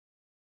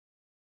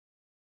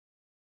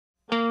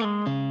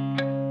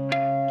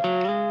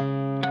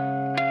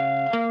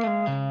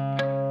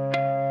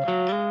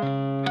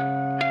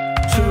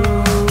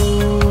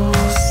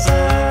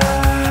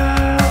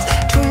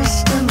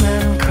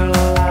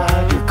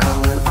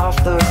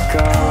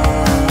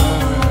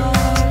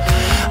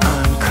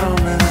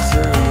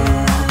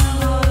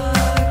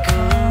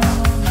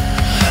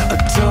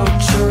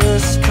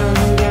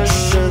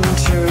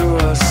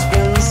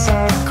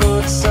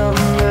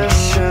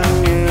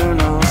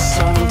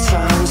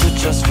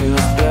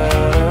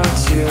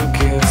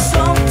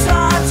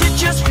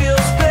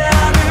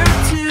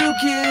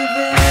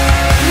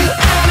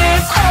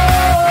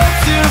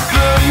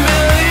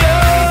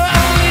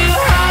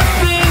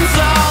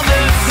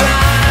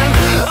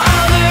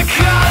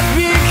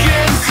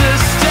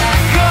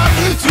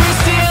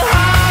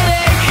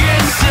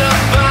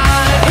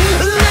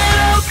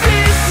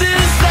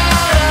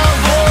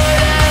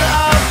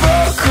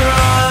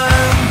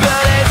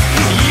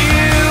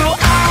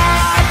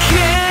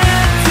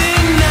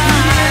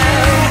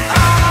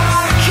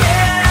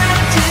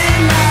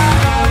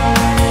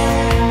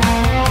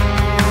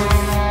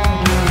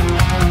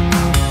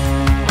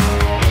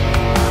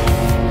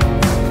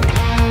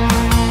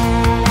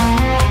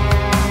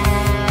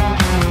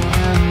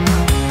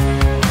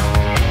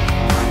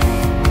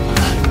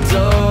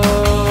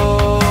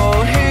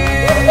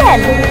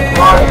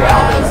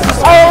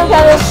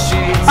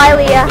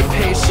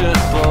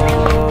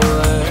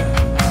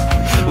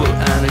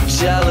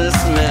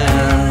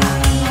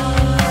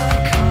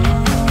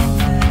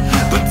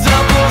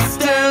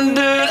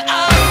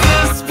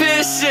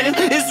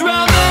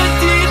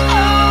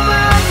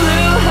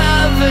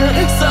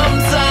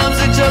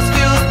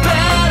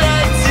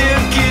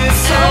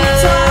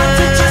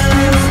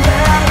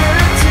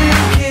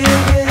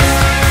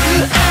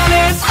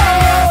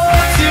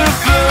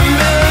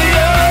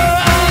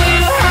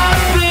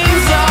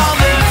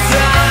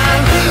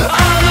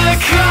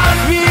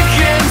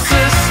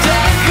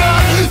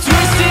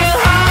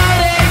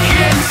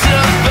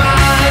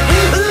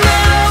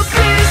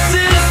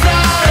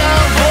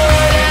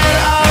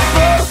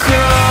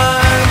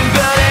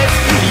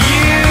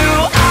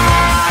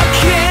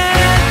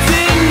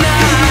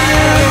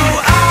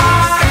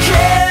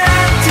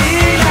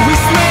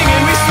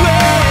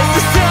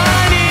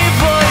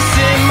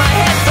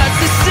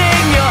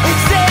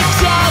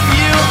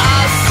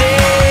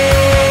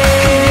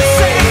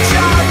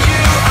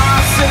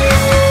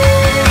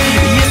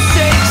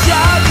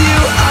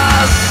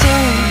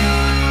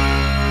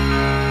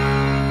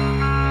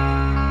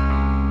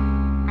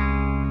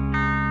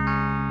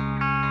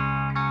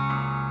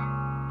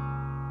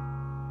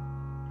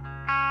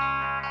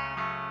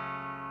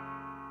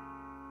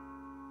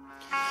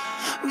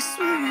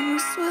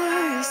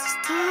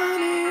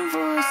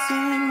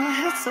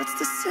starts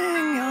to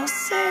sing, you're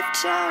safe,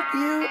 child,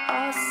 you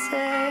are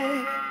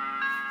safe.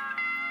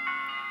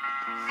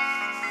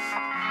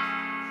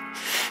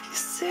 You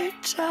say,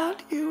 child,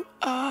 you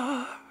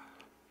are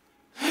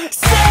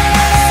safe.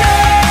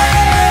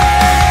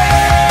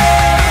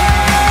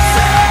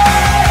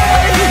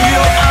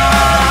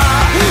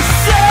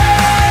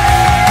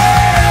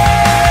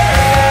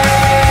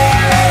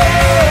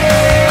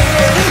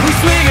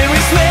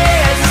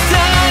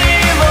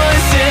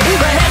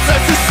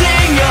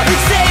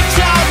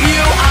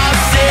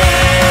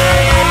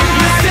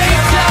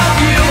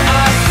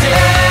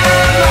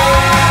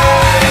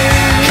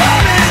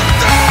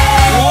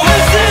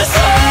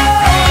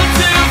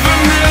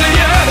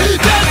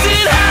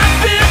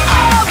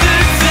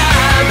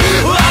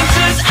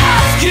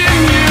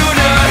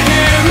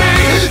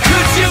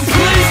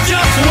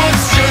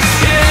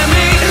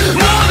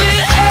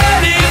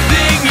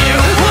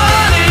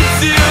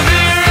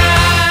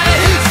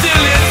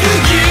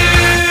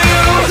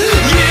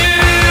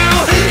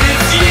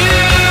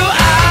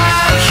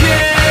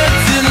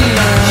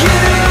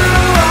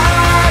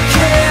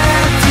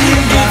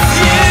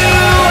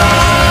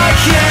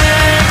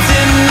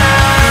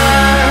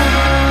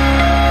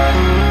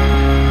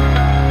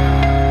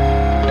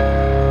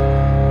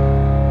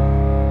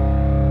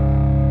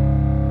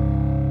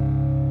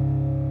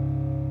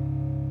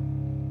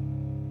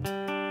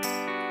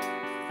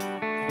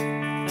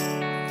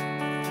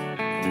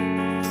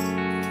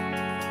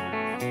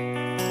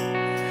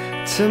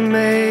 To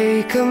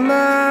make a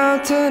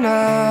mountain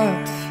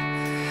of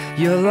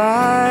your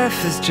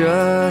life is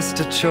just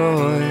a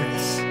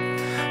choice,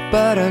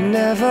 but I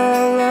never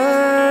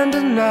learned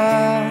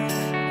enough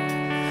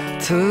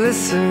to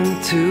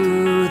listen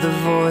to the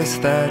voice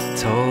that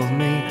told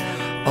me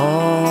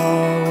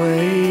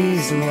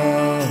always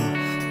love.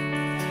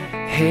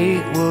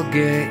 Hate will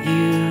get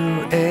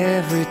you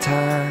every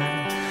time,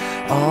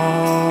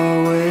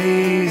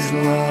 always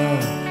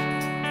love.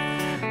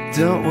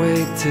 Don't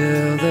wait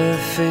till the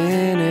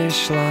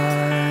finish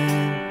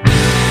line.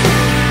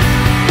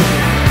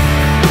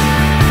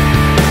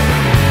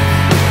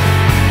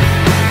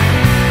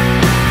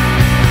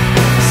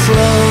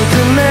 Slow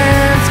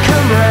demands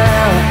come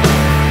round,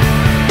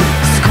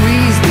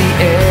 squeeze the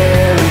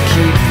air and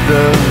keep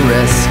the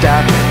rest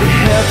out. It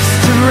helps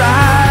to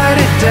write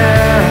it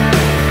down,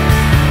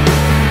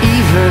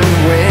 even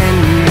when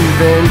you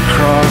then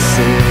cross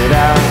it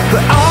out.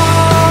 But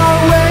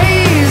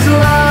always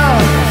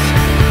love.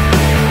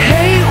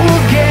 Hate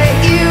will get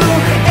you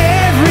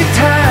every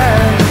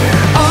time.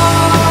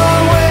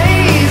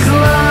 Always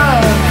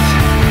love,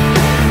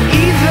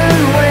 even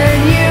when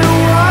you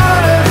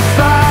wanna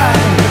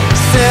fight.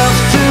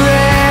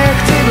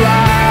 Self-directed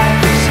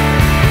lives,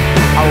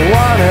 I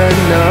wanna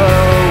know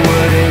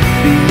what it'd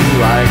be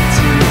like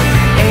to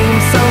aim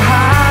so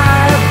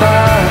high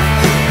above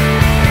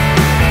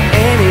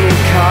any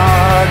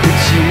card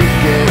that you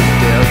get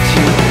dealt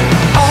you.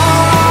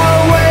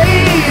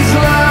 Always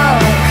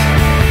love.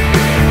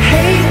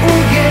 Hate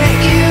will get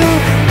you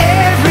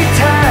every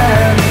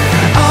time.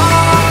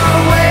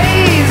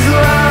 Always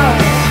love.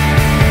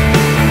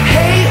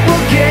 Hate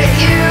will get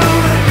you.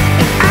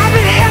 And I've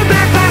been held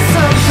back by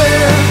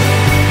something.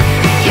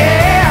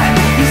 Yeah,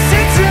 you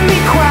said to me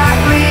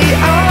quietly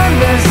on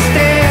the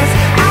stairs.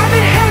 I've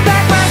been held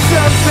back by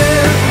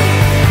something.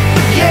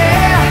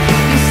 Yeah,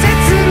 you said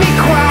to me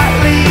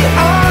quietly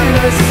on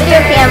the stairs.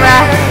 Your camera.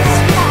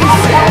 You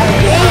said,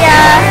 See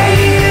ya. hey,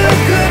 you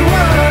good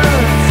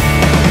words.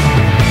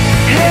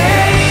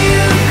 Hey,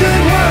 you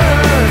good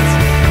words.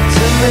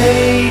 To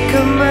make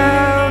a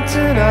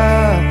mountain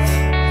of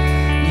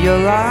your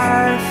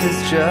life is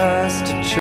just a choice.